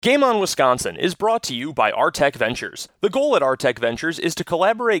Game On Wisconsin is brought to you by Artec Ventures. The goal at Artec Ventures is to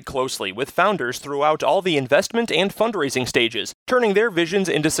collaborate closely with founders throughout all the investment and fundraising stages, turning their visions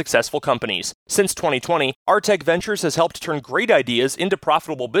into successful companies. Since 2020, Artec Ventures has helped turn great ideas into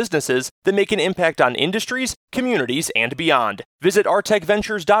profitable businesses that make an impact on industries, communities, and beyond. Visit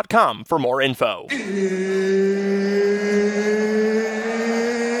artecventures.com for more info.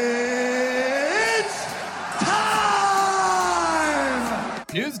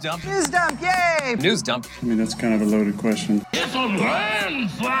 News dump. News dump, yay! News dump. I mean, that's kind of a loaded question. It's a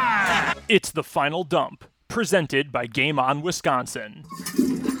landslide! It's the Final Dump, presented by Game On Wisconsin.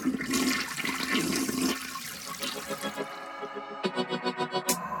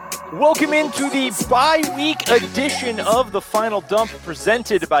 Welcome into the bye-week edition of the Final Dump,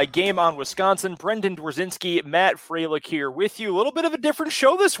 presented by Game On Wisconsin. Brendan Dworzinski, Matt Freilich here with you. A little bit of a different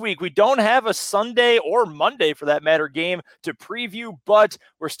show this week. We don't have a Sunday or Monday, for that matter, game to preview, but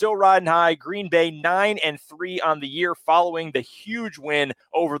we're still riding high. Green Bay 9-3 on the year following the huge win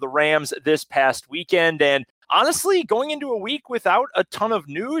over the Rams this past weekend. And honestly, going into a week without a ton of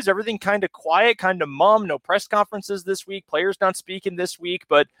news, everything kind of quiet, kind of mum, no press conferences this week, players not speaking this week.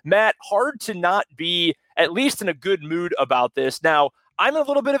 But Matt, hard to not be at least in a good mood about this. Now, I'm in a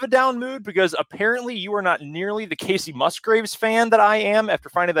little bit of a down mood because apparently you are not nearly the Casey Musgraves fan that I am after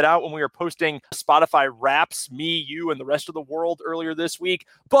finding that out when we were posting Spotify Wraps, me, you, and the rest of the world earlier this week.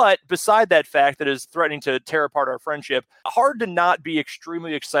 But beside that fact that is threatening to tear apart our friendship, hard to not be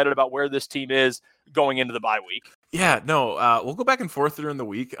extremely excited about where this team is going into the bye week. Yeah, no, we'll go back and forth during the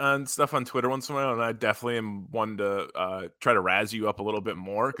week on stuff on Twitter once in a while, and I definitely am one to try to razz you up a little bit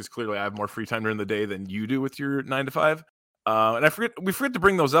more because clearly I have more free time during the day than you do with your 9 to 5. And we forget to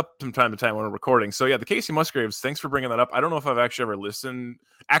bring those up from time to time when we're recording. So yeah, the Casey Musgraves, thanks for bringing that up. I don't know if I've actually ever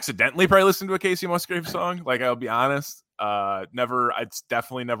accidentally listened to a Casey Musgraves song. Like, I'll be honest, never. It's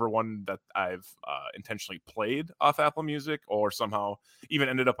definitely never one that I've intentionally played off Apple Music or somehow even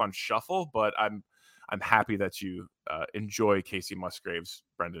ended up on shuffle. But I'm happy that you enjoy Casey Musgraves,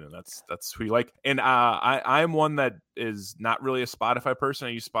 Brendan, and that's who you like. And I'm one that is not really a Spotify person.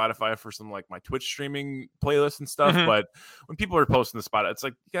 I use Spotify for some like my Twitch streaming playlists and stuff. Mm-hmm. But when people are posting the spot, it's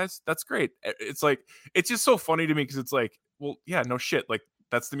like, guys, that's great. It's like, it's just so funny to me because it's like, well, yeah, no shit. Like,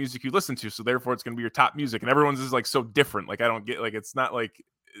 that's the music you listen to, so therefore it's going to be your top music. And everyone's is like so different. Like, I don't get, like, it's not like,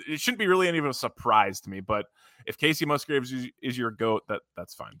 it shouldn't be really any of a surprise to me. But if Casey Musgraves is your GOAT,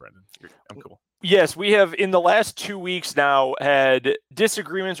 that's fine, Brendan. I'm cool. Yes, we have in the last 2 weeks now had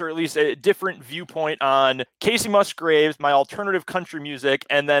disagreements or at least a different viewpoint on Casey Musgraves, my alternative country music,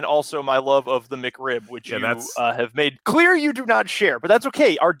 and then also my love of the McRib, which you have made clear you do not share. But that's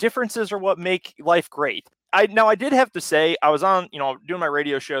okay. Our differences are what make life great. I did have to say, I was on, doing my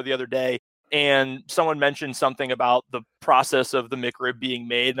radio show the other day, and someone mentioned something about the process of the McRib being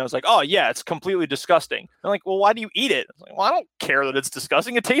made. And I was like, oh, yeah, it's completely disgusting. I'm like, well, why do you eat it? I was like, well, I don't care that it's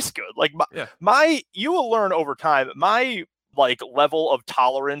disgusting. It tastes good. Like, you will learn over time, my level of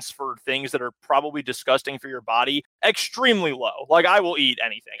tolerance for things that are probably disgusting for your body, extremely low. Like, I will eat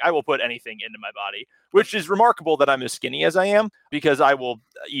anything. I will put anything into my body, which is remarkable that I'm as skinny as I am because I will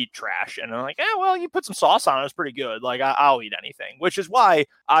eat trash. And I'm like, well, you put some sauce on it. It's pretty good. Like, I'll eat anything, which is why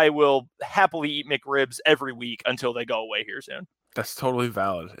I will happily eat McRibs every week until they go away here soon. That's totally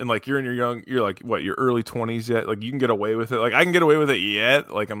valid. And like, you're like, what, your early 20s yet? Like, you can get away with it. Like, I can get away with it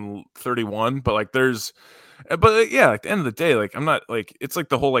yet. Like, I'm 31, but like, yeah, at the end of the day, like, I'm not like, it's like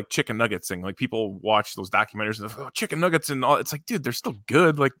the whole like chicken nuggets thing. Like, people watch those documentaries and they're like, chicken nuggets and all. It's like, dude, they're still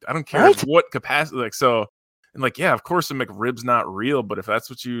good. Like, I don't care what capacity. Like, so, and like, yeah, of course, the McRib's not real, but if that's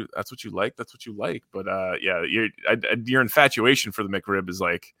what you like, that's what you like. But yeah, your infatuation for the McRib is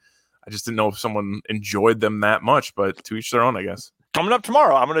like, I just didn't know if someone enjoyed them that much. But to each their own, I guess. Coming up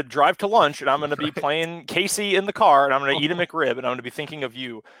tomorrow, I'm going to drive to lunch, and I'm going to be playing Casey in the car, and I'm going to eat a McRib, and I'm going to be thinking of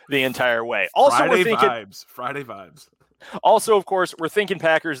you the entire way. Also, Friday vibes. Also, of course, we're thinking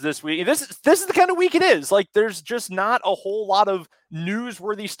Packers this week. This is the kind of week it is. Like, there's just not a whole lot of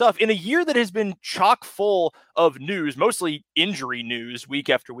newsworthy stuff in a year that has been chock full of news, mostly injury news week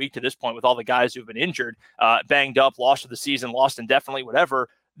after week to this point, with all the guys who've been injured, banged up, lost for the season, lost indefinitely, whatever.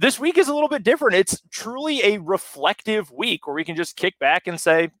 This week is a little bit different. It's truly a reflective week where we can just kick back and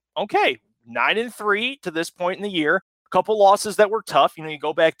say, okay, 9-3 to this point in the year. A couple losses that were tough. You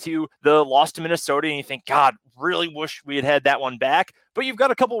go back to the loss to Minnesota and you think, God, really wish we had that one back. But you've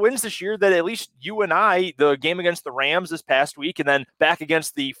got a couple wins this year that at least you and I, the game against the Rams this past week, and then back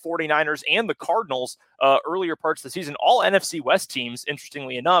against the 49ers and the Cardinals earlier parts of the season, all NFC West teams,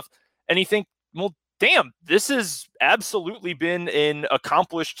 interestingly enough. And you think, well, damn, this has absolutely been an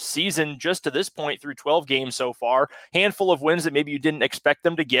accomplished season just to this point through 12 games so far. Handful of wins that maybe you didn't expect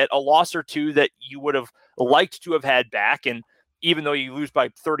them to get, a loss or two that you would have liked to have had back. And even though you lose by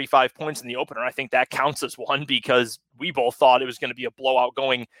 35 points in the opener, I think that counts as one because we both thought it was going to be a blowout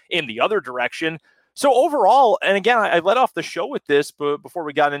going in the other direction. So overall, and again, I led off the show with this, but before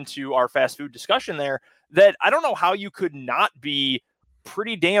we got into our fast food discussion there, that I don't know how you could not be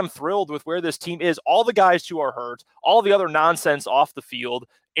pretty damn thrilled with where this team is. All the guys who are hurt, all the other nonsense off the field,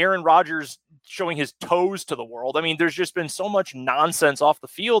 Aaron Rodgers showing his toes to the world. I mean, there's just been so much nonsense off the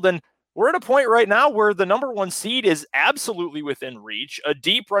field, and we're at a point right now where the number one seed is absolutely within reach. A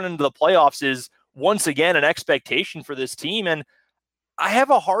deep run into the playoffs is once again an expectation for this team, and I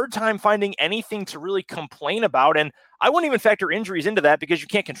have a hard time finding anything to really complain about. And I wouldn't even factor injuries into that because you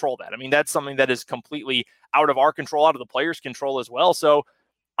can't control that. I mean, that's something that is completely out of our control, out of the players' control as well. So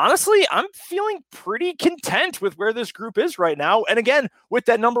honestly, I'm feeling pretty content with where this group is right now. And again, with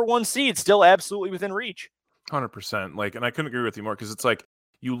that number one seed still absolutely within reach. 100%. Like, and I couldn't agree with you more because it's like,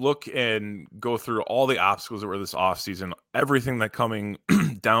 you look and go through all the obstacles that were this offseason, everything that coming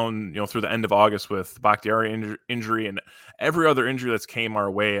down, through the end of August with Bakhtiari injury and every other injury that's came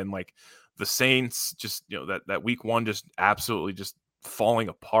our way. And like the Saints just, that week one, just absolutely just falling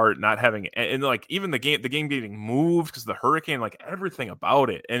apart, not having, and like even the game getting moved because the hurricane, like everything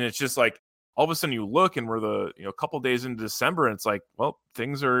about it. And it's just like, all of a sudden you look and we're a couple days into December and it's like, well,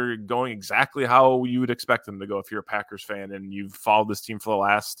 things are going exactly how you would expect them to go if you're a Packers fan and you've followed this team for the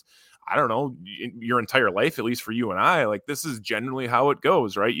last, I don't know, your entire life, at least for you and I. Like, this is generally how it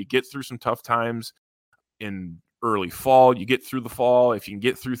goes, right? You get through some tough times in early fall, you get through the fall. If you can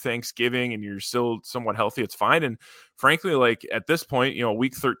get through Thanksgiving and you're still somewhat healthy, it's fine. And frankly, like at this point,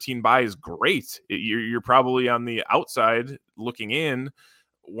 week 13 bye is great. You're probably on the outside looking in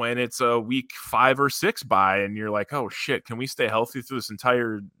when it's a week 5 or 6 bye and you're like, oh shit, can we stay healthy through this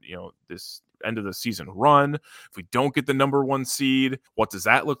entire, this end of the season run? If we don't get the number one seed, what does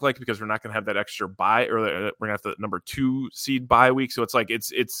that look like? Because we're not going to have that extra bye, or we're going to have the number 2 seed bye week. So it's like,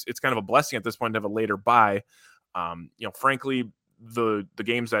 it's kind of a blessing at this point to have a later bye. Frankly, the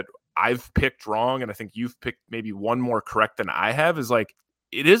games that I've picked wrong, and I think you've picked maybe one more correct than I have, is like,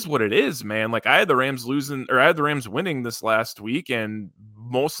 it is what it is, man. Like I had the Rams winning this last week, and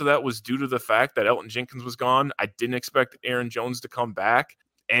most of that was due to the fact that Elton Jenkins was gone. I didn't expect Aaron Jones to come back,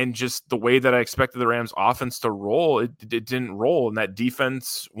 and just the way that I expected the Rams offense to roll, it didn't roll. And that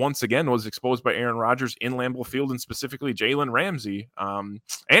defense, once again, was exposed by Aaron Rodgers in Lambeau Field, and specifically Jalen Ramsey and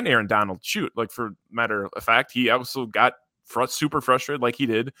Aaron Donald. Shoot, like for matter of fact, he also got super frustrated like he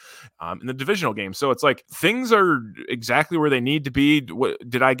did in the divisional game. So it's like things are exactly where they need to be.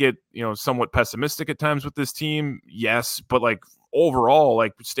 Did I get, somewhat pessimistic at times with this team? Yes. But like overall,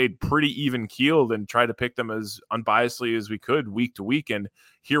 like stayed pretty even keeled and tried to pick them as unbiasedly as we could week to week. And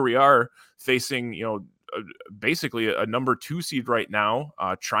here we are facing, basically a number 2 seed right now,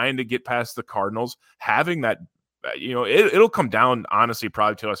 trying to get past the Cardinals, having that, it'll come down honestly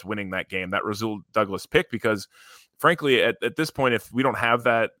probably to us winning that game, that Rasul Douglas pick, because frankly, at this point, if we don't have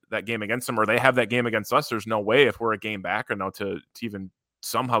that game against them, or they have that game against us, there's no way, if we're a game back or no, to even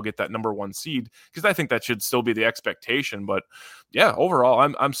somehow get that number 1 seed, because I think that should still be the expectation. But yeah, overall,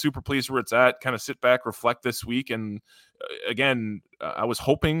 I'm super pleased where it's at. Kind of sit back, reflect this week, and again, I was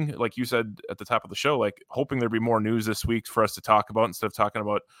hoping, like you said at the top of the show, like hoping there'd be more news this week for us to talk about instead of talking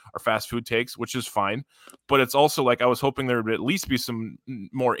about our fast food takes, which is fine. But it's also like I was hoping there would at least be some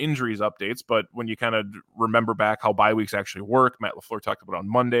more injuries updates. But when you kind of remember back how bye weeks actually work, Matt LaFleur talked about on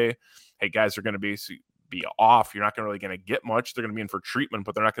Monday, hey, guys are going to be off. You're not really going to get much. They're going to be in for treatment,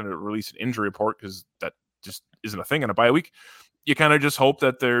 but they're not going to release an injury report because that just isn't a thing in a bye week. You kind of just hope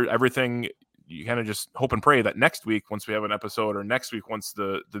that you kind of just hope and pray that next week, once we have an episode, or next week, once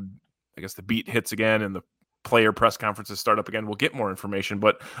the the beat hits again and the player press conferences start up again, we'll get more information.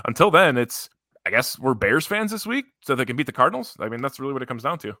 But until then, I guess we're Bears fans this week so they can beat the Cardinals. I mean, that's really what it comes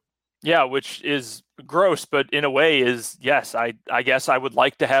down to. Yeah, which is gross, but in a way is, yes, I guess I would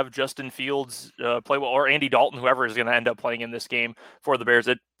like to have Justin Fields play well, or Andy Dalton, whoever is going to end up playing in this game for the Bears.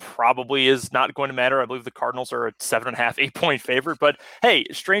 It probably is not going to matter. I believe the Cardinals are a 7.5, 8-point favorite, but hey,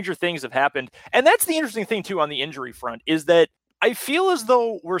 stranger things have happened. And that's the interesting thing too on the injury front, is that I feel as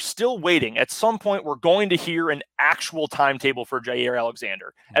though we're still waiting. At some point, we're going to hear an actual timetable for Jair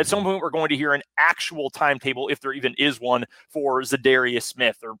Alexander. At some point, we're going to hear an actual timetable, if there even is one, for Zadarius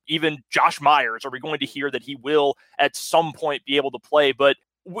Smith or even Josh Myers. Are we going to hear that he will at some point be able to play? But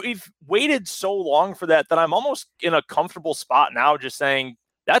we've waited so long for that I'm almost in a comfortable spot now just saying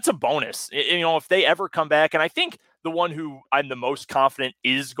that's a bonus. If they ever come back, and I think the one who I'm the most confident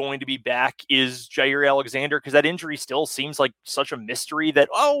is going to be back is Jair Alexander, because that injury still seems like such a mystery that,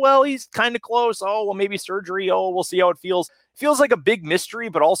 oh, well, he's kind of close. Oh, well, maybe surgery. Oh, we'll see how it feels. Feels like a big mystery,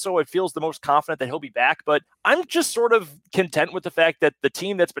 but also it feels the most confident that he'll be back. But I'm just sort of content with the fact that the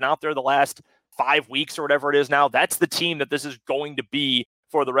team that's been out there the last 5 weeks or whatever it is now, that's the team that this is going to be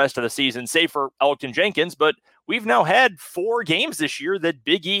for the rest of the season, save for Elgton Jenkins. But we've now had 4 games this year that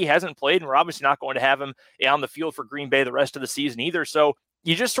Big E hasn't played, and we're obviously not going to have him on the field for Green Bay the rest of the season either. So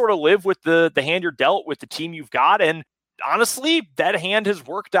you just sort of live with the hand you're dealt with the team you've got. And honestly, that hand has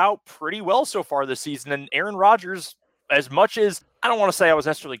worked out pretty well so far this season. And Aaron Rodgers, as much as I don't want to say I was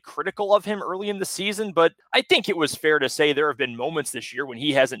necessarily critical of him early in the season, but I think it was fair to say there have been moments this year when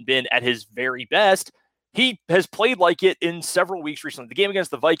he hasn't been at his very best. He has played like it in several weeks recently. The game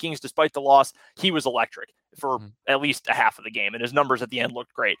against the Vikings, despite the loss, he was electric for at least a half of the game, and his numbers at the end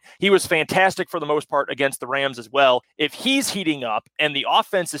looked great. He was fantastic for the most part against the Rams as well. If he's heating up and the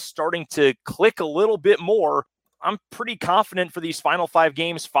offense is starting to click a little bit more, I'm pretty confident for these final 5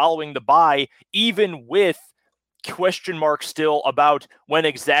 games following the bye, even with question marks still about when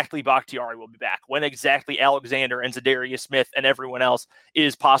exactly Bakhtiari will be back, when exactly Alexander and Zadarius Smith and everyone else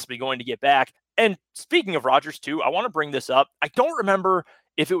is possibly going to get back. And speaking of Rodgers too, I want to bring this up. I don't remember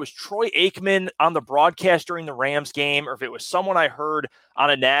if it was Troy Aikman on the broadcast during the Rams game or if it was someone I heard on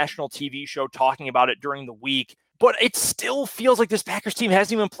a national TV show talking about it during the week, but it still feels like this Packers team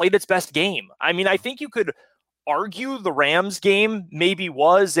hasn't even played its best game. I mean, I think you could argue the Rams game maybe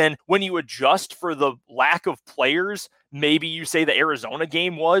was, and when you adjust for the lack of players, maybe you say the Arizona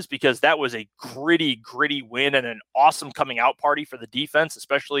game was, because that was a gritty win and an awesome coming out party for the defense,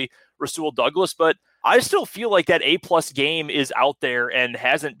 especially Rasul Douglas. But I still feel like that A+ game is out there and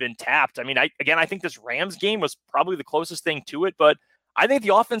hasn't been tapped. I mean, I think this Rams game was probably the closest thing to it, but I think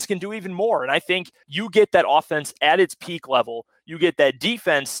the offense can do even more. And I think you get that offense at its peak level. You get that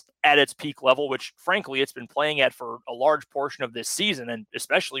defense at its peak level, which frankly, it's been playing at for a large portion of this season, and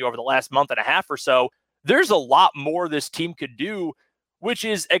especially over the last month and a half or so. There's a lot more this team could do, which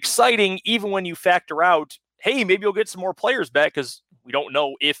is exciting, even when you factor out, hey, maybe you'll get some more players back, because we don't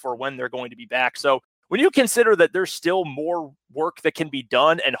know if or when they're going to be back. So when you consider that there's still more work that can be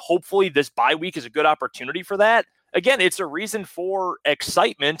done, and hopefully this bye week is a good opportunity for that, again, it's a reason for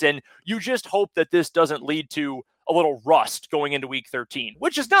excitement, and you just hope that this doesn't lead to a little rust going into week 13,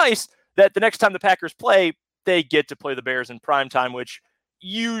 which is nice that the next time the Packers play, they get to play the Bears in primetime, which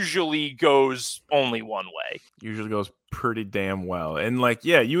usually goes only one way. Usually goes pretty damn well. And like,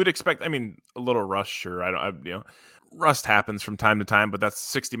 yeah, you would expect, I mean, a little rust, sure. Rust happens from time to time, but that's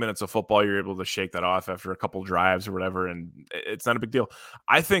 60 minutes of football. You're able to shake that off after a couple drives or whatever, and it's not a big deal.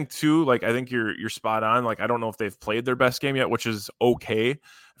 I think too, like, I think you're spot on. Like, I don't know if they've played their best game yet, which is okay.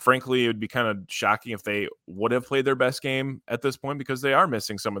 Frankly, it would be kind of shocking if they would have played their best game at this point, because they are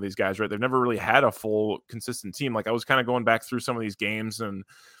missing some of these guys, right? They've never really had a full consistent team. Like, I was kind of going back through some of these games and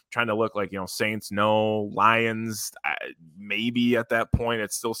trying to look like, Saints, no, Lions, maybe at that point.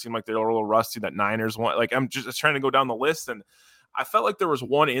 It still seemed like they're a little rusty. That Niners one, like, I'm just trying to go down the list, and I felt like there was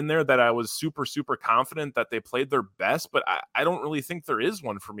one in there that I was super, super confident that they played their best, but I don't really think there is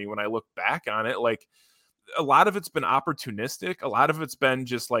one for me when I look back on it. Like, a lot of it's been opportunistic. A lot of it's been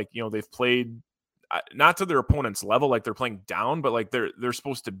just like, they've played not to their opponent's level, like they're playing down, but like they're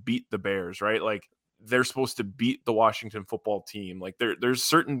supposed to beat the Bears, right? Like, they're supposed to beat the Washington football team. Like, there's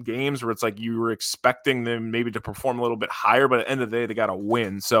certain games where it's like you were expecting them maybe to perform a little bit higher, but at the end of the day, they got to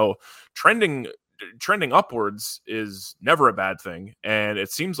win. So trending upwards is never a bad thing. And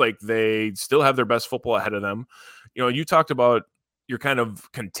it seems like they still have their best football ahead of them. You talked about you're kind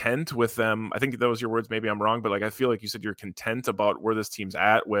of content with them. I think that was your words. Maybe I'm wrong, but like, I feel like you said you're content about where this team's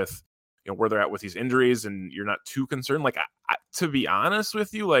at with, where they're at with these injuries, and you're not too concerned. Like, to be honest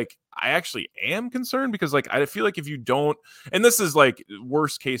with you, like, I actually am concerned, because like, I feel like if you don't, and this is like not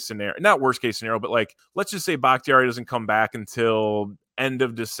worst case scenario, but like, let's just say Bakhtiari doesn't come back until end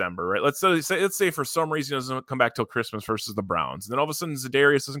of December, right? Let's say for some reason he doesn't come back till Christmas versus the Browns. And then all of a sudden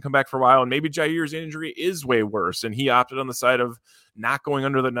Zadarius doesn't come back for a while, and maybe Jair's injury is way worse, and he opted on the side of not going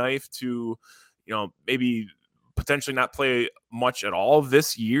under the knife to, maybe potentially not play much at all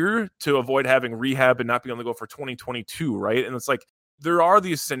this year to avoid having rehab and not being able to go for 2022, right? And it's like, there are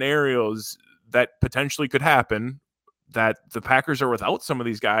these scenarios that potentially could happen that the Packers are without some of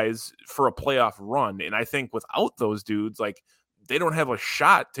these guys for a playoff run. And I think without those dudes, like, they don't have a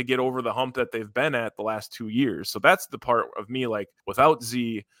shot to get over the hump that they've been at the last 2 years. So that's the part of me, like, without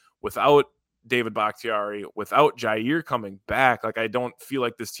Z, without David Bakhtiari, without Jair coming back, like, I don't feel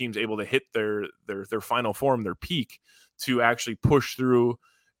like this team's able to hit their final form, their peak, to actually push through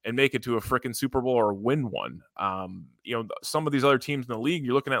and make it to a freaking Super Bowl or win one. Some of these other teams in the league,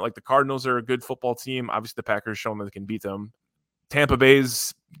 you're looking at like the Cardinals are a good football team. Obviously, the Packers shown that they can beat them. Tampa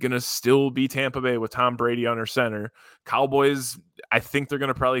Bay's going to still be Tampa Bay with Tom Brady under center. Cowboys, I think they're going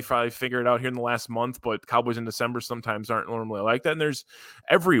to probably figure it out here in the last month, but Cowboys in December sometimes aren't normally like that. And there's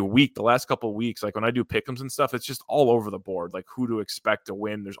every week, the last couple of weeks, like when I do pick'ems and stuff, it's just all over the board, like who to expect to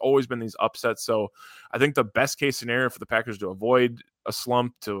win. There's always been these upsets. So I think the best case scenario for the Packers to avoid a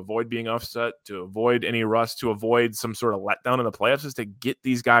slump, to avoid being upset, to avoid any rust, to avoid some sort of letdown in the playoffs is to get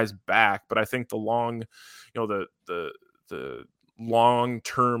these guys back. But I think the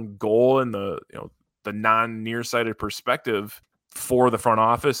long-term goal and the non-nearsighted perspective for the front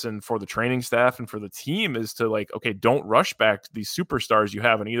office and for the training staff and for the team is to like, okay, don't rush back to these superstars you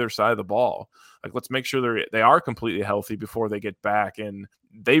have on either side of the ball. Like, let's make sure they are completely healthy before they get back. And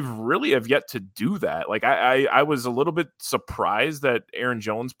they've really have yet to do that. Like I was a little bit surprised that Aaron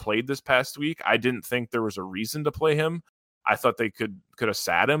Jones played this past week. I didn't think there was a reason to play him. I thought they could have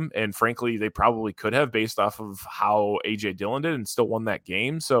sat him, and frankly, they probably could have based off of how A.J. Dillon did and still won that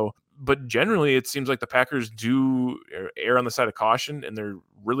game. So, but generally, it seems like the Packers do err on the side of caution, and they're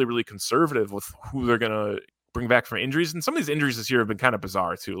really, really conservative with who they're going to bring back from injuries. And some of these injuries this year have been kind of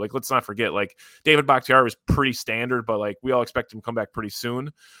bizarre too. Like, let's not forget, like David Bakhtiari was pretty standard, but like we all expect him to come back pretty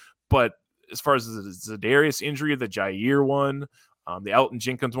soon. But as far as the Zadarius injury, the Jair one, the Elton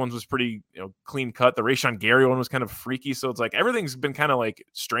Jenkins ones was pretty, clean cut. The Rashawn Gary one was kind of freaky. So it's like everything's been kind of like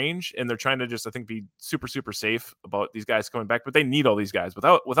strange, and they're trying to just, I think, be super, super safe about these guys coming back. But they need all these guys.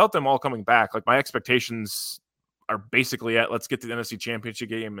 Without them all coming back, like my expectations are basically at let's get to the NFC Championship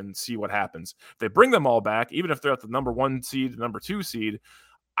game and see what happens. If they bring them all back, even if they're at the number 1 seed, number 2 seed,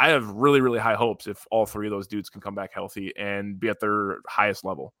 I have really, really high hopes if all three of those dudes can come back healthy and be at their highest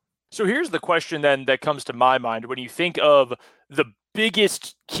level. So here's the question then that comes to my mind when you think of the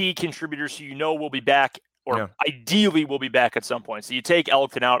biggest key contributors who will be back or ideally will be back at some point. So you take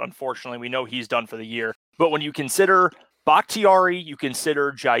Elton out, unfortunately, we know he's done for the year. But when you consider Bakhtiari, you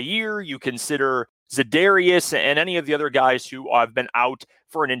consider Jair, you consider Zadarius, and any of the other guys who have been out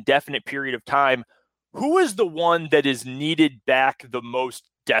for an indefinite period of time, who is the one that is needed back the most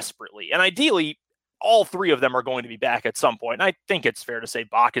desperately? And ideally, all three of them are going to be back at some point. And I think it's fair to say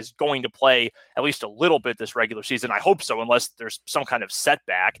Bach is going to play at least a little bit this regular season. I hope so, unless there's some kind of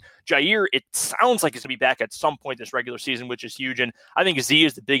setback. Jair, it sounds like he's going to be back at some point this regular season, which is huge. And I think Z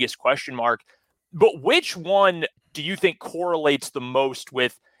is the biggest question mark. But which one do you think correlates the most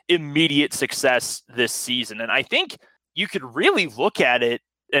with immediate success this season? And I think you could really look at it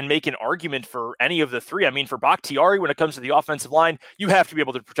and make an argument for any of the three. I mean, for Bakhtiari, when it comes to the offensive line, you have to be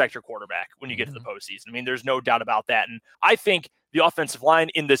able to protect your quarterback when you get to the postseason. I mean, there's no doubt about that. And I think the offensive line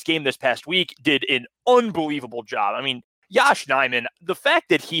in this game this past week did an unbelievable job. I mean, Yosh Nijman, the fact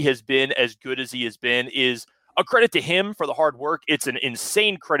that he has been as good as he has been is a credit to him for the hard work. It's an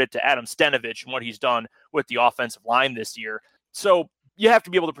insane credit to Adam Stenavich and what he's done with the offensive line this year. So you have to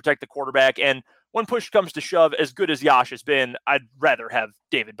be able to protect the quarterback. And when push comes to shove, as good as Yosh has been, I'd rather have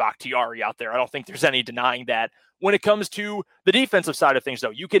David Bakhtiari out there. I don't think there's any denying that. When it comes to the defensive side of things, though,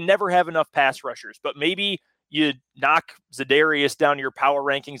 you can never have enough pass rushers, but maybe you knock Zadarius down your power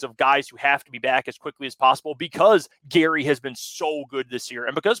rankings of guys who have to be back as quickly as possible because Gary has been so good this year.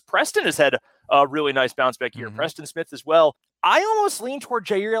 And because Preston has had a really nice bounce back year, Preston Smith as well. I almost lean toward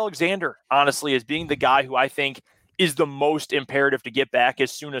Jair Alexander, honestly, as being the guy who I think is the most imperative to get back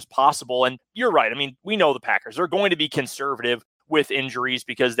as soon as possible. And you're right. I mean, we know the Packers are going to be conservative with injuries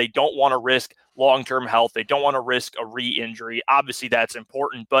because they don't want to risk long-term health. They don't want to risk a re-injury. Obviously, that's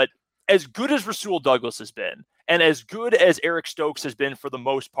important. But as good as Rasul Douglas has been, and as good as Eric Stokes has been for the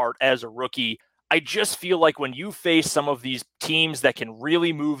most part as a rookie, I just feel like when you face some of these teams that can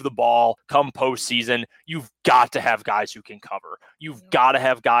really move the ball come postseason, you've got to have guys who can cover. You've got to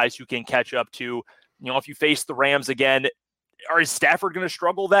have guys who can catch up to. If you face the Rams again, is Stafford going to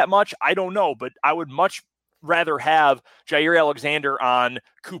struggle that much? I don't know, but I would much rather have Jair Alexander on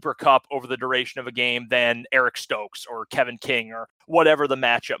Cooper Kupp over the duration of a game than Eric Stokes or Kevin King or whatever the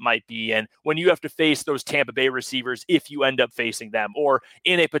matchup might be. And when you have to face those Tampa Bay receivers, if you end up facing them, or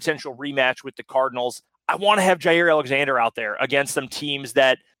in a potential rematch with the Cardinals, I want to have Jair Alexander out there against some teams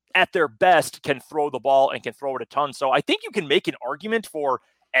that at their best can throw the ball and can throw it a ton. So I think you can make an argument for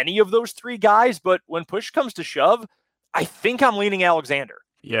any of those three guys, but when push comes to shove, I think I'm leaning Alexander.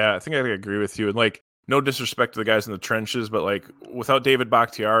 Yeah, I think I agree with you. And like, no disrespect to the guys in the trenches, but like without David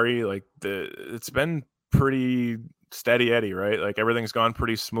Bakhtiari, like it's been pretty steady Eddie, right? Like everything's gone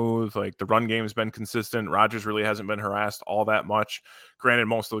pretty smooth. Like the run game's been consistent. Rodgers really hasn't been harassed all that much. Granted,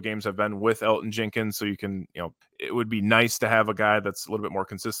 most of the games have been with Elton Jenkins, so you can, it would be nice to have a guy that's a little bit more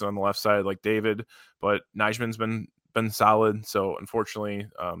consistent on the left side like David, but Nijman's been solid. So unfortunately,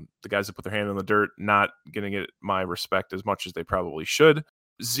 the guys that put their hand in the dirt not going to get my respect as much as they probably should.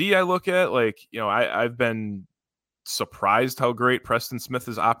 Z, I look at I've been surprised how great Preston Smith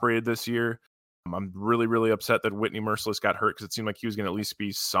has operated this year. I'm really, really upset that Whitney Merciless got hurt because it seemed like he was going to at least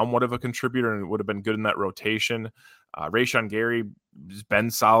be somewhat of a contributor and it would have been good in that rotation. Rashawn Gary has been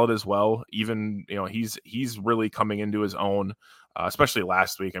solid as well. Even, he's really coming into his own, especially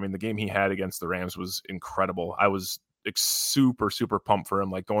last week. I mean, the game he had against the Rams was incredible. I was super, super pumped for him,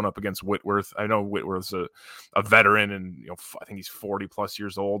 like going up against Whitworth. I know Whitworth's a veteran and, I think he's 40 plus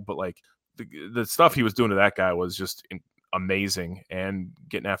years old, but like the stuff he was doing to that guy was just amazing, and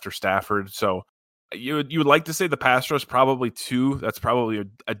getting after Stafford. So you would like to say the pass rush probably 2. That's probably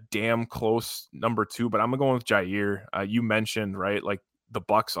a damn close number 2, but I'm going with Jair. You mentioned, right, like the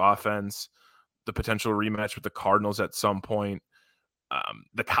Bucs offense, the potential rematch with the Cardinals at some point.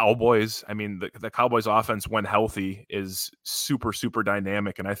 The Cowboys, I mean, the Cowboys offense when healthy is super, super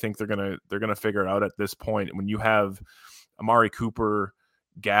dynamic, and I think they're gonna figure it out at this point. When you have Amari Cooper,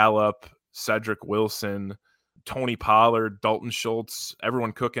 Gallup, Cedric Wilson, Tony Pollard, Dalton Schultz,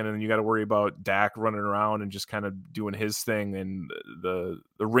 everyone cooking, and you got to worry about Dak running around and just kind of doing his thing. And the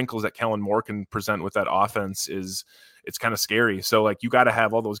wrinkles that Kellen Moore can present with that offense it's kind of scary. So like you got to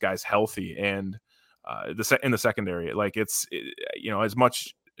have all those guys healthy, and in the secondary, like it's as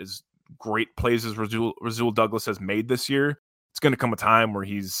much as great plays as Rasul Douglas has made this year, it's going to come a time where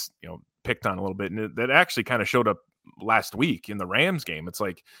he's picked on a little bit, and that actually kind of showed up last week in the Rams game. It's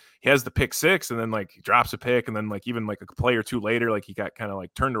like he has the pick 6 and then like he drops a pick, and then like even like a play or two later, like he got kind of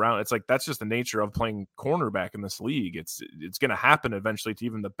like turned around. It's like that's just the nature of playing cornerback in this league. It's going to happen eventually to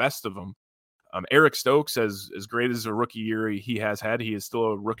even the best of them. Eric Stokes, as great as a rookie year he has had, he is still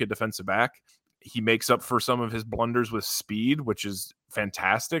a rookie defensive back. He makes up for some of his blunders with speed, which is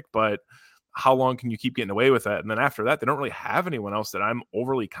fantastic, but how long can you keep getting away with that? And then after that, they don't really have anyone else that I'm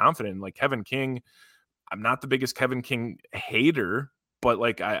overly confident in. Like Kevin King, I'm not the biggest Kevin King hater, but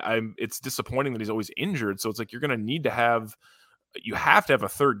like I'm it's disappointing that he's always injured. So it's like you're going to need to have a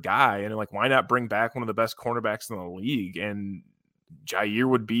third guy, and like why not bring back one of the best cornerbacks in the league? And Jair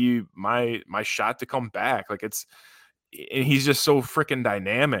would be my shot to come back. Like and he's just so freaking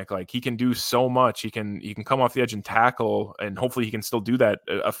dynamic. Like he can do so much. He can come off the edge and tackle, and hopefully he can still do that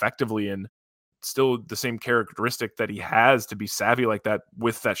effectively and still the same characteristic that he has to be savvy like that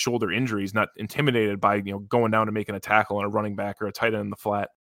with that shoulder injury. He's not intimidated by going down and making a tackle on a running back or a tight end in the flat.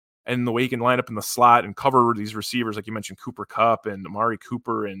 And the way he can line up in the slot and cover these receivers, like you mentioned, Cooper Kupp and Amari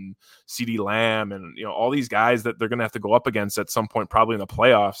Cooper and CeeDee Lamb and all these guys that they're going to have to go up against at some point, probably in the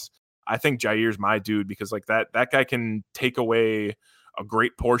playoffs. I think Jair's my dude because like that guy can take away a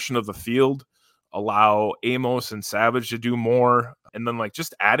great portion of the field, allow Amos and Savage to do more. And then like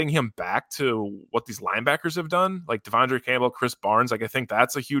just adding him back to what these linebackers have done, like Devondre Campbell, Chris Barnes, like I think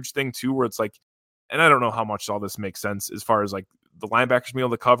that's a huge thing too, where it's like, and I don't know how much all this makes sense as far as like the linebackers being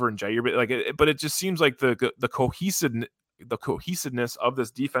able to cover and Jair, but it just seems like the cohesiveness of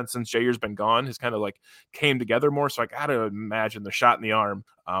this defense since Jair's been gone has kind of like came together more. So I got to imagine the shot in the arm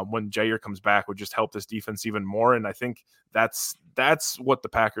when Jair comes back would just help this defense even more. And I think that's what the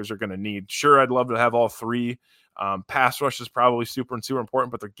Packers are going to need. Sure, I'd love to have all three. Pass rush is probably super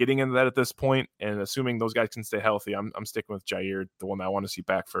important, but they're getting into that at this point. And assuming those guys can stay healthy, I'm sticking with Jair, the one that I want to see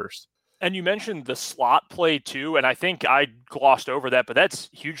back first. And you mentioned the slot play too, and I think I glossed over that, but that's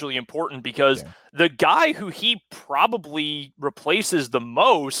hugely important because the guy who he probably replaces the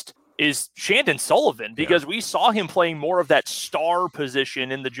most is Chandon Sullivan, because we saw him playing more of that star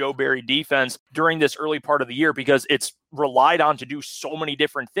position in the Joe Barry defense during this early part of the year because it's relied on to do so many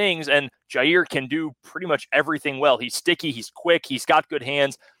different things, and Jair can do pretty much everything well. He's sticky, he's quick, he's got good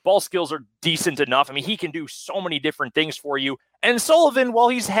hands, ball skills are decent enough. I mean, he can do so many different things for you. And Sullivan, while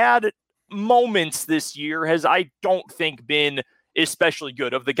he's had moments this year, has, I don't think, been especially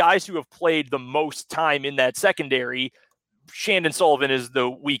good. Of the guys who have played the most time in that secondary, Chandon Sullivan is the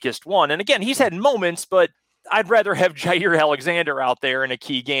weakest one. And again, he's had moments, but I'd rather have Jair Alexander out there in a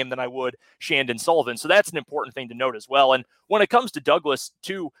key game than I would Chandon Sullivan. So that's an important thing to note as well. And when it comes to Douglas,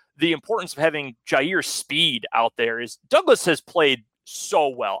 too, the importance of having Jair's speed out there is Douglas has played so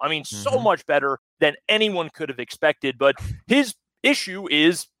well. I mean, so much better than anyone could have expected. But his issue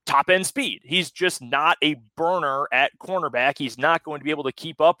is top-end speed. He's just not a burner at cornerback. He's not going to be able to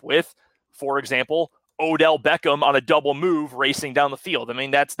keep up with, for example, Odell Beckham on a double move racing down the field. I mean,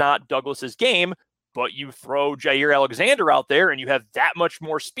 that's not Douglas's game. but you throw Jair Alexander out there and you have that much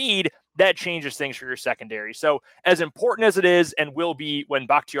more speed, that changes things for your secondary. So as important as it is and will be when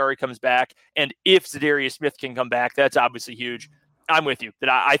Bakhtiari comes back, and if Za'Darius Smith can come back, that's obviously huge. I'm with you that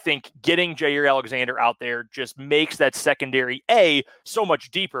I think getting Jair Alexander out there just makes that secondary so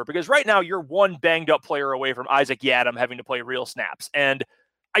much deeper, because right now you're one banged up player away from Isaac Yiadom having to play real snaps. And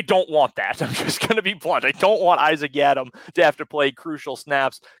I don't want that. I'm just going to be blunt. I don't want Isaac Yiadom to have to play crucial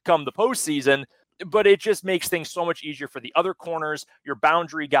snaps come the postseason. But it just makes things so much easier for the other corners, your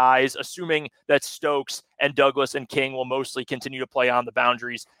boundary guys, assuming that Stokes and Douglas and King will mostly continue to play on the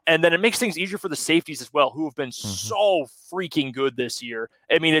boundaries. And then it makes things easier for the safeties as well, who have been so freaking good this year.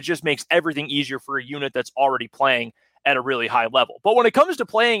 I mean, it just makes everything easier for a unit that's already playing at a really high level. But when it comes to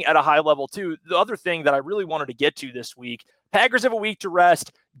playing at a high level too, the other thing that I really wanted to get to this week, Packers have a week to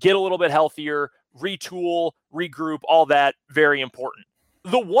rest, get a little bit healthier, retool, regroup, all that, very important.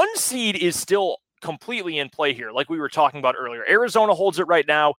 The 1 seed is still completely in play here, like we were talking about earlier. Arizona holds it right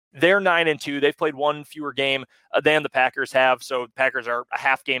now. They're 9-2. They've played one fewer game than the Packers have, so Packers are a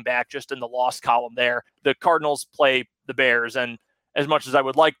half game back just in the loss column there. The Cardinals play the Bears, and as much as I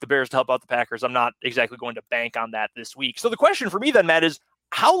would like the Bears to help out the Packers, I'm not exactly going to bank on that this week. So the question for me then, Matt, is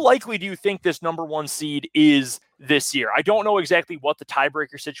how likely do you think this number 1 seed is this year? I don't know exactly what the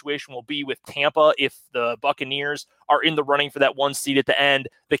tiebreaker situation will be with Tampa if the Buccaneers are in the running for that 1 seed at the end.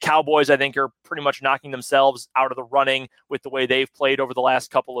 The Cowboys, I think, are pretty much knocking themselves out of the running with the way they've played over the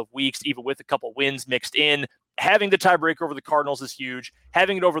last couple of weeks, even with a couple wins mixed in. Having the tiebreaker over the Cardinals is huge.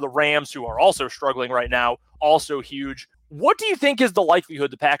 Having it over the Rams, who are also struggling right now, also huge. What do you think is the likelihood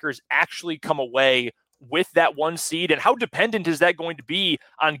the Packers actually come away with that 1 seed, and how dependent is that going to be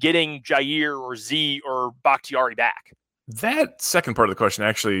on getting Jair or Z or Bakhtiari back? That second part of the question,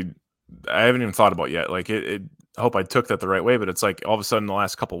 actually, I haven't even thought about yet. Like, I hope I took that the right way, but it's like all of a sudden the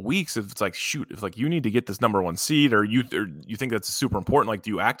last couple of weeks, if it's like, shoot, if like you need to get this number 1 seed, or you think that's super important, like,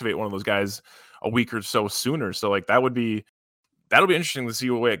 do you activate one of those guys a week or so sooner? So like that'll be interesting to see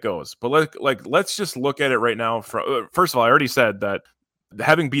what way it goes. But let's just look at it right now. First of all, I already said that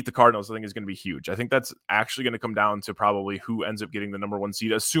having beat the Cardinals, I think, is going to be huge. I think that's actually going to come down to probably who ends up getting the number 1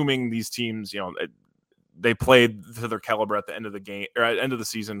 seed, assuming these teams, they played to their caliber at the end of the game, or at the end of the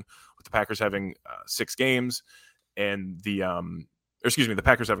season, with the Packers having 6 games and the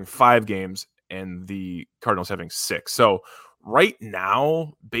Packers having 5 games and the Cardinals having 6. So right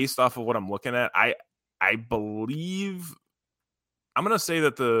now, based off of what I'm looking at, I believe I'm going to say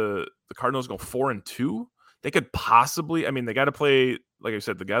that the Cardinals go 4-2. They could possibly, they got to play, like I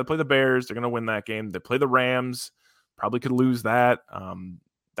said, they got to play the Bears. They're going to win that game. They play the Rams, probably could lose that.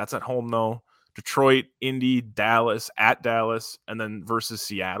 That's at home though. Detroit, Indy, Dallas, at Dallas, and then versus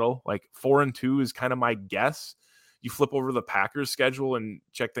Seattle. Like 4-2 is kind of my guess. You flip over the Packers schedule and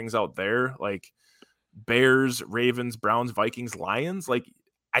check things out there. Like Bears, Ravens, Browns, Vikings, Lions. Like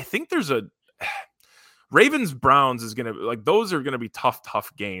I think there's a Ravens Browns is going to, like, those are going to be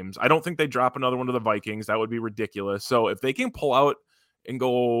tough games. I don't think they drop another one to the Vikings. That would be ridiculous. So if they can pull out and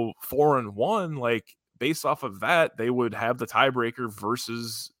go 4-1, like based off of that, they would have the tiebreaker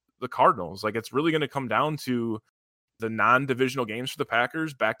versus the Cardinals. Like it's really going to come down to the non-divisional games for the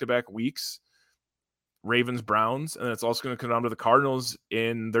Packers, back-to-back weeks, Ravens, Browns, and it's also going to come down to the Cardinals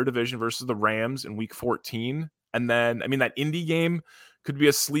in their division versus the Rams in week 14. And then, that Indy game could be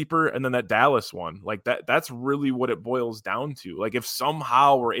a sleeper, and then that Dallas one. Like that's really what it boils down to. Like if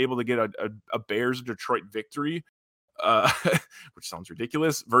somehow we're able to get a Bears Detroit victory, which sounds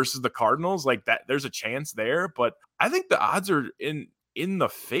ridiculous, versus the Cardinals, like that, there's a chance there. But I think the odds are in the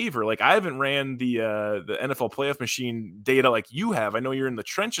favor. Like I haven't ran the NFL playoff machine data like you have. I know you're in the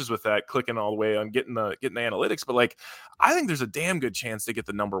trenches with that, clicking all the way on getting the analytics, but like I think there's a damn good chance they get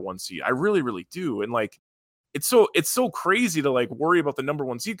the number 1 seed. I really, really do. And like it's so crazy to like worry about the number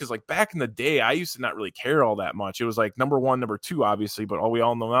 1 seed, because like back in the day, I used to not really care all that much. It was like number 1, number 2, obviously, but we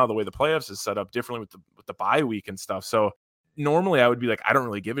all know now the way the playoffs is set up differently with the bye week and stuff. So normally I would be like, I don't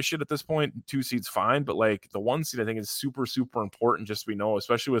really give a shit at this point. 2 seeds fine, but like the 1 seed I think is super, super important, just so we know,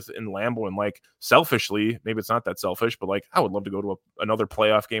 especially in Lambeau. And like selfishly, maybe it's not that selfish, but like I would love to go to another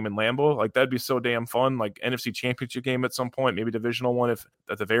playoff game in Lambeau. Like that'd be so damn fun. Like NFC Championship game at some point, maybe divisional one if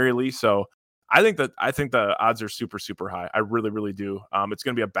at the very least. So I think the odds are super, super high. I really, really do. It's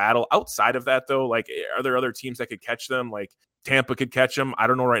going to be a battle. Outside of that, though, like, are there other teams that could catch them? Like Tampa could catch them. I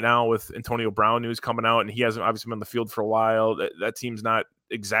don't know right now with Antonio Brown news coming out, and he hasn't obviously been on the field for a while. That team's not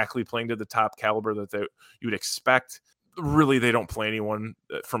exactly playing to the top caliber that you would expect. Really, they don't play anyone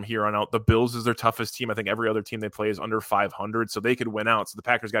from here on out. The Bills is their toughest team. I think every other team they play is under 500, so they could win out. So the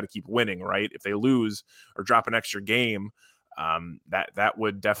Packers got to keep winning, right? If they lose or drop an extra game, That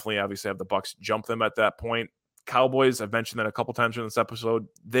would definitely obviously have the Bucs jump them at that point. Cowboys, I've mentioned that a couple times in this episode,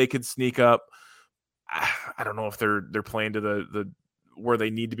 they could sneak up. I don't know if they're playing to the where they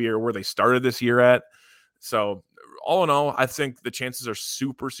need to be or where they started this year at. So all in all, I think the chances are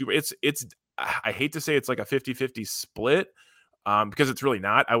super. It's I hate to say it's like a 50-50 split, because it's really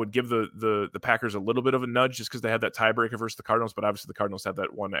not. I would give the Packers a little bit of a nudge just because they had that tiebreaker versus the Cardinals, but obviously the Cardinals have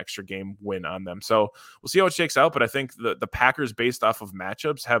that one extra game win on them. So we'll see how it shakes out. But I think the Packers, based off of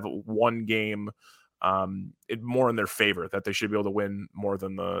matchups, have one game more in their favor, that they should be able to win more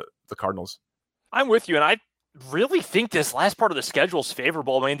than the Cardinals. I'm with you, and I really think this last part of the schedule is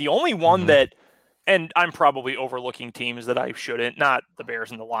favorable. I mean, the only one that, and I'm probably overlooking teams that I shouldn't, not the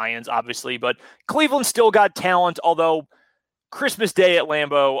Bears and the Lions, obviously, but Cleveland still got talent, although Christmas Day at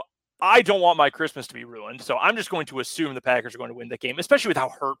Lambeau, I don't want my Christmas to be ruined, so I'm just going to assume the Packers are going to win that game, especially with how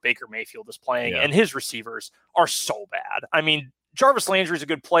hurt Baker Mayfield is playing, and his receivers are so bad. I mean, Jarvis Landry is a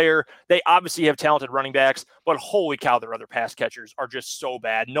good player. They obviously have talented running backs, but holy cow, their other pass catchers are just so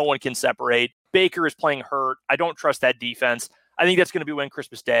bad. No one can separate. Baker is playing hurt. I don't trust that defense. I think that's going to be win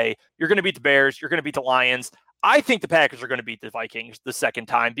Christmas Day. You're going to beat the Bears. You're going to beat the Lions. I think the Packers are going to beat the Vikings the second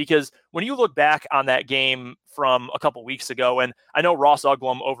time, because when you look back on that game from a couple weeks ago, and I know Ross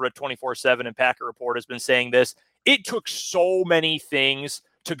Uglum over at 24/7 and Packer Report has been saying this, it took so many things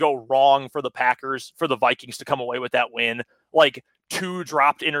to go wrong for the Packers, for the Vikings to come away with that win. Like 2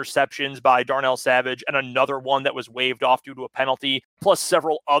 dropped interceptions by Darnell Savage and another one that was waved off due to a penalty, plus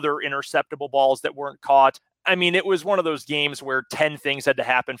several other interceptable balls that weren't caught. I mean, it was one of those games where 10 things had to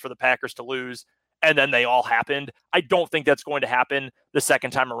happen for the Packers to lose, and then they all happened. I don't think that's going to happen the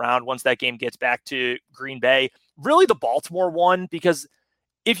second time around once that game gets back to Green Bay. Really, the Baltimore one, because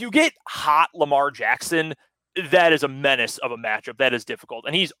if you get hot Lamar Jackson, that is a menace of a matchup. That is difficult.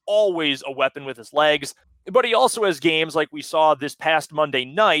 And he's always a weapon with his legs. But he also has games like we saw this past Monday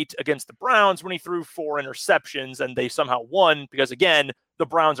night against the Browns when he threw 4 interceptions and they somehow won because, again, the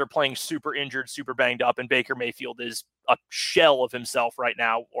Browns are playing super injured, super banged up, and Baker Mayfield is a shell of himself right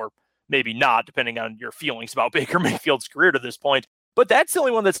now, or maybe not, depending on your feelings about Baker Mayfield's career to this point. But that's the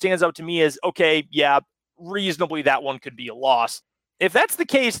only one that stands out to me as, okay, yeah, reasonably that one could be a loss. If that's the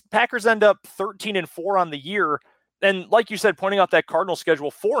case, Packers end up 13-4 on the year. And like you said, pointing out that Cardinal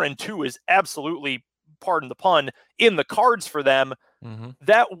schedule, 4-2 is absolutely, pardon the pun, in the cards for them.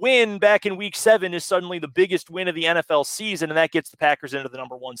 That win back in week 7 is suddenly the biggest win of the NFL season, and that gets the Packers into the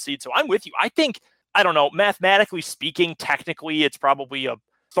number 1 seed. So I'm with you. I think, I don't know, mathematically speaking, technically it's probably a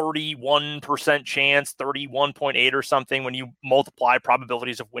 31% chance, 31.8 or something when you multiply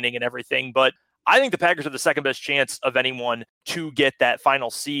probabilities of winning and everything. But I think the Packers are the second best chance of anyone to get that final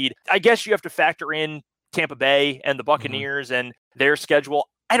seed. I guess you have to factor in Tampa Bay and the Buccaneers and their schedule.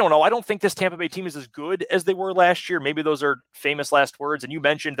 I don't know. I don't think this Tampa Bay team is as good as they were last year. Maybe those are famous last words. And you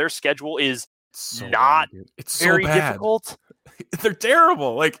mentioned their schedule is not very difficult. They're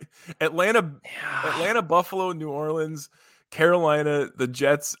terrible. Like Atlanta, Buffalo, New Orleans, Carolina, the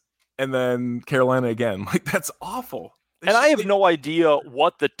Jets, and then Carolina again. Like, that's awful. And I have no idea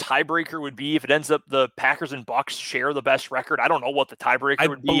what the tiebreaker would be if it ends up the Packers and Bucs share the best record. I don't know what the tiebreaker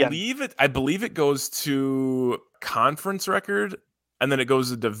would be. I believe it goes to conference record, and then it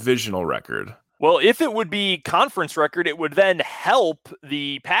goes to divisional record. Well, if it would be conference record, it would then help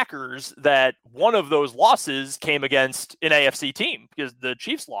the Packers that one of those losses came against an AFC team because the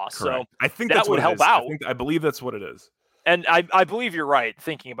Chiefs lost. Correct. So I think that would help out. I believe that's what it is. And I believe you're right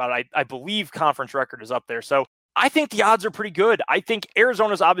thinking about it. I believe conference record is up there. So I think the odds are pretty good. I think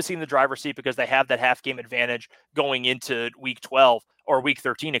Arizona's obviously in the driver's seat because they have that half game advantage going into week 12 or week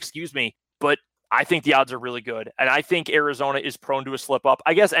 13, excuse me. But I think the odds are really good. And I think Arizona is prone to a slip up.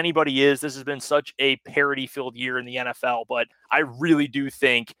 I guess anybody is. This has been such a parity-filled year in the NFL, but I really do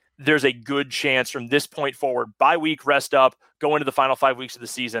think there's a good chance from this point forward, bye week, rest up, go into the final 5 weeks of the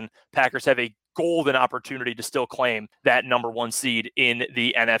season, Packers have a golden opportunity to still claim that number 1 seed in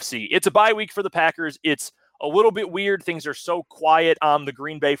the NFC. It's a bye week for the Packers. It's a little bit weird. Things are so quiet on the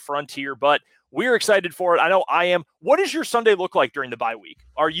Green Bay frontier, but we're excited for it. I know I am. What does your Sunday look like during the bye week?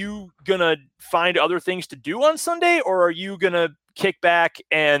 Are you going to find other things to do on Sunday, or are you going to kick back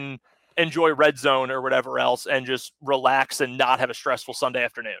and enjoy Red Zone or whatever else and just relax and not have a stressful Sunday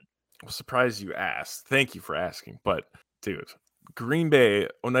afternoon? I'm surprised you asked. Thank you for asking. But, dude, Green Bay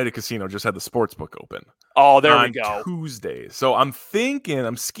Oneida Casino just had the sports book open. Oh, there we go. Tuesday. So I'm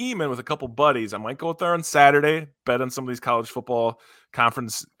scheming with a couple buddies. I might go out there on Saturday, bet on some of these college football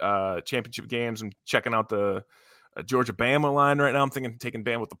conference championship games. I'm checking out the Georgia Bama line right now. I'm thinking taking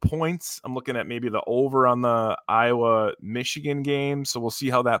Bama with the points. I'm looking at maybe the over on the Iowa Michigan game. So we'll see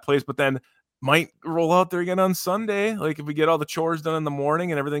how that plays. But then might roll out there again on Sunday. Like if we get all the chores done in the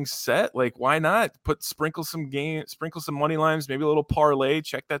morning and everything's set, like why not sprinkle some money lines, maybe a little parlay,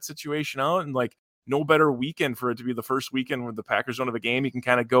 check that situation out. And like no better weekend for it to be the first weekend where the Packers don't have a game. You can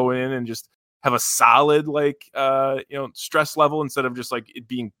kind of go in and just have a solid stress level instead of just like it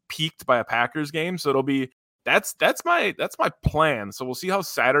being peaked by a Packers game. So it'll be that's my plan. So we'll see how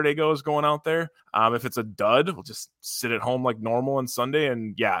Saturday goes going out there. If it's a dud, we'll just sit at home like normal on Sunday.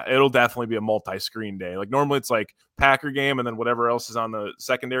 And yeah, it'll definitely be a multi-screen day. Like normally it's like Packer game and then whatever else is on the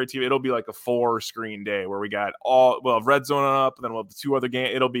secondary TV. It'll be like a 4-screen day where we got we'll have Red Zone up, and then we'll have the 2 other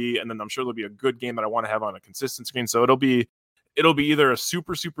games. And then I'm sure there'll be a good game that I want to have on a consistent screen. So it'll be either a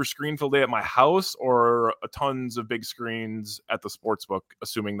super screen filled day at my house or tons of big screens at the sportsbook,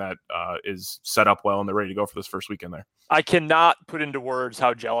 assuming that is set up well and they're ready to go for this first weekend there. I cannot put into words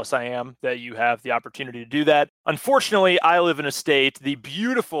how jealous I am that you have the opportunity to do that. Unfortunately, I live in a state, the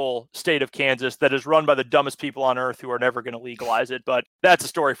beautiful state of Kansas, that is run by the dumbest people on earth who are never going to legalize it. But that's a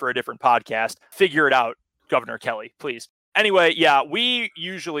story for a different podcast. Figure it out, Governor Kelly, please. Anyway, yeah,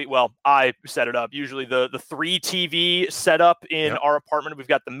 I set it up. Usually the 3 TV setup in our apartment. We've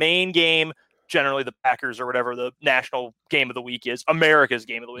got the main game, generally the Packers or whatever the national game of the week is, America's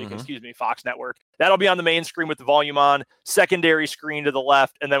game of the week, Fox Network. That'll be on the main screen with the volume on, secondary screen to the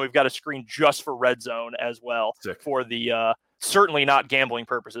left, and then we've got a screen just for Red Zone as well. Sick. For the certainly not gambling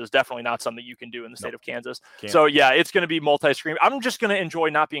purposes, definitely not something you can do in the state of Kansas. Can't. So yeah, it's going to be multi-screen. I'm just going to enjoy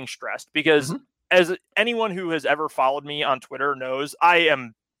not being stressed because as anyone who has ever followed me on Twitter knows, I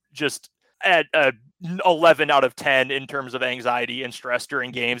am just at 11 out of 10 in terms of anxiety and stress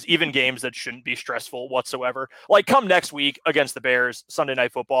during games, even games that shouldn't be stressful whatsoever. Like come next week against the Bears, Sunday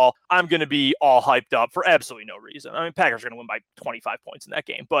Night Football, I'm going to be all hyped up for absolutely no reason. I mean, Packers are going to win by 25 points in that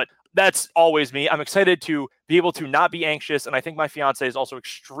game, but that's always me. I'm excited to be able to not be anxious. And I think my fiance is also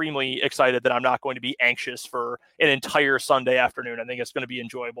extremely excited that I'm not going to be anxious for an entire Sunday afternoon. I think it's going to be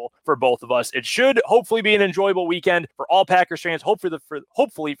enjoyable for both of us. It should hopefully be an enjoyable weekend for all Packers fans,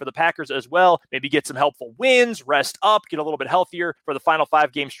 hopefully for the Packers as well. Maybe get some helpful wins, rest up, get a little bit healthier for the final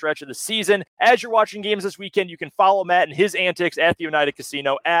 5-game stretch of the season. As you're watching games this weekend, you can follow Matt and his antics at the United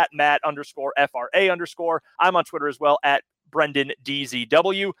Casino at Matt_FRA_. I'm on Twitter as well at Brendan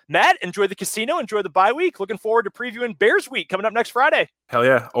DZW. Matt, enjoy the casino, enjoy the bye week. Looking forward to previewing Bears week coming up next Friday. Hell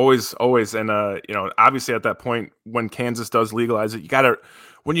yeah, always. And obviously at that point when Kansas does legalize it,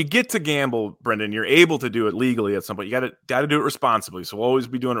 when you get to gamble, Brendan, you're able to do it legally at some point. You got to do it responsibly. So we'll always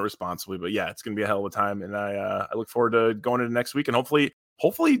be doing it responsibly. But yeah, it's going to be a hell of a time, and I look forward to going into next week and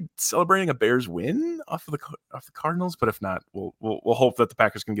hopefully celebrating a Bears win off the Cardinals. But if not, we'll hope that the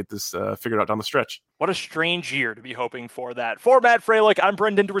Packers can get this figured out down the stretch. What a strange year to be hoping for that. For Matt Freilich, I'm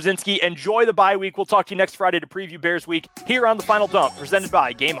Brendan Dworzinski. Enjoy the bye week. We'll talk to you next Friday to preview Bears week here on The Final Dump, presented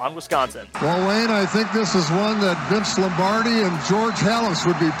by Game On Wisconsin. Well, Wayne, I think this is one that Vince Lombardi and George Halas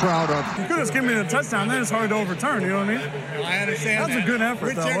would be proud of. You could have given me the touchdown. Then it's hard to overturn. You know what I mean? I understand. That was a good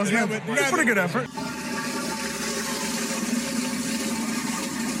effort, though, wasn't it? Pretty good effort.